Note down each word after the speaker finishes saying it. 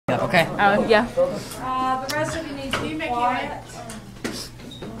Okay. Yeah. The rest of you need to be quiet.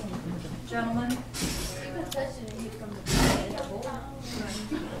 Gentlemen.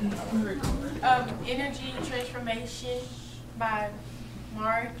 Energy Transformation by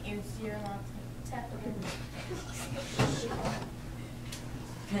Marek and Cierra Lawton.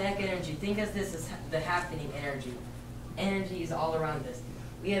 Kinetic energy. Think of this as the happening energy. Energy is all around us.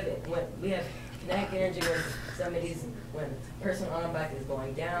 We have kinetic energy when a person on a bike is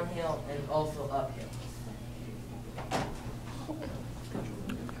going downhill and also uphill.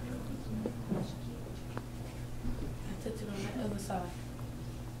 I took it on the other side.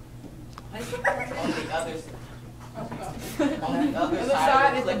 On the other side. On the Other other side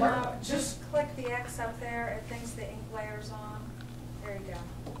side at of the the bottom. clicker. Just click the X up there. It thinks the ink layer's on. There you go.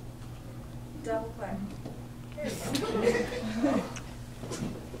 Double click. There you go.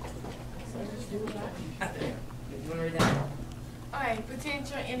 You want to read that? Alright,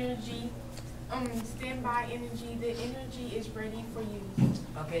 potential energy, standby energy. The energy is ready for use.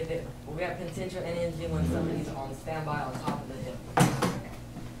 Okay, we have potential energy when somebody's on standby on top of the hill.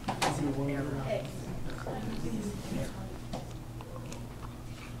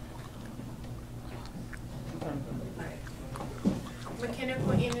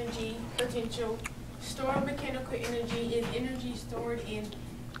 Mechanical energy, potential. Stored mechanical energy is energy stored in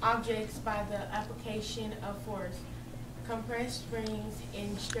objects by the application of force. Compressed springs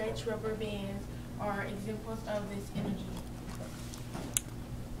and stretched rubber bands are examples of this energy.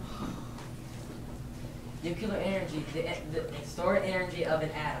 Nuclear energy, the stored energy of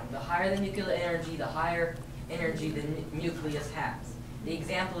an atom. The higher the nuclear energy, the higher energy the nucleus has. The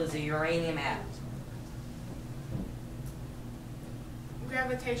example is the uranium atom.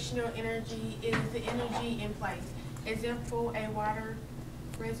 Gravitational energy is the energy in place. Example, a water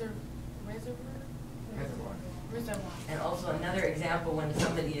reservoir. And also another example when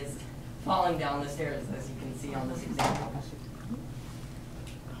somebody is falling down the stairs, as you can see on this example.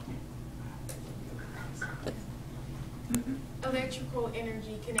 Electrical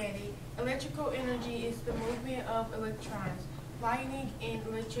energy, kinetic. Electrical energy is the movement of electrons. Lightning and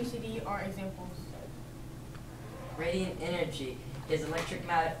electricity are examples. Radiant energy is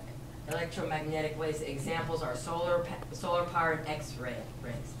electromagnetic waves. Examples are solar power and X-ray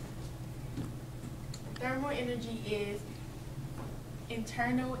rays. Thermal energy is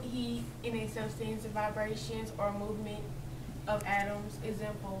internal heat in a substance, vibrations or movement of atoms.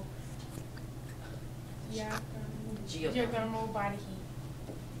 Example, geothermal body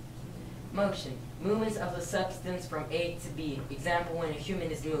heat. Motion, movements of the substance from A to B. Example, when a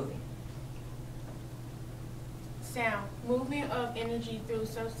human is moving. Sound, movement of energy through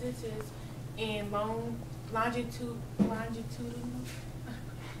substances in longitudinal,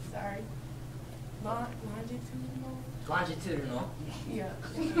 Longitudinal. Yeah.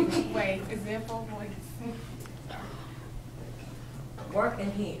 Waves. Example, waves. Work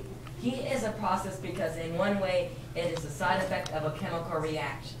and heat. Heat is a process because in one way it is a side effect of a chemical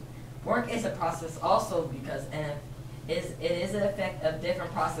reaction. Work is a process also because it is an effect of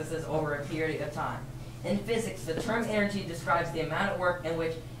different processes over a period of time. In physics, the term energy describes the amount of work in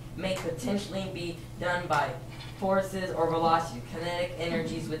which may potentially be done by forces or velocity, kinetic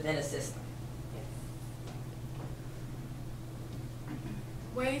energies within a system.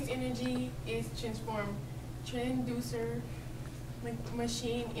 Waves energy is transformed. Transducer,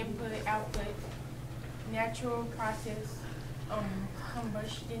 machine input output, natural process,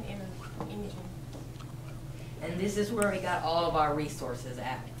 combustion engine. And this is where we got all of our resources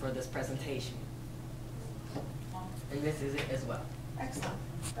at for this presentation. And this is it as well. Excellent.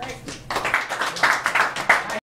 Great.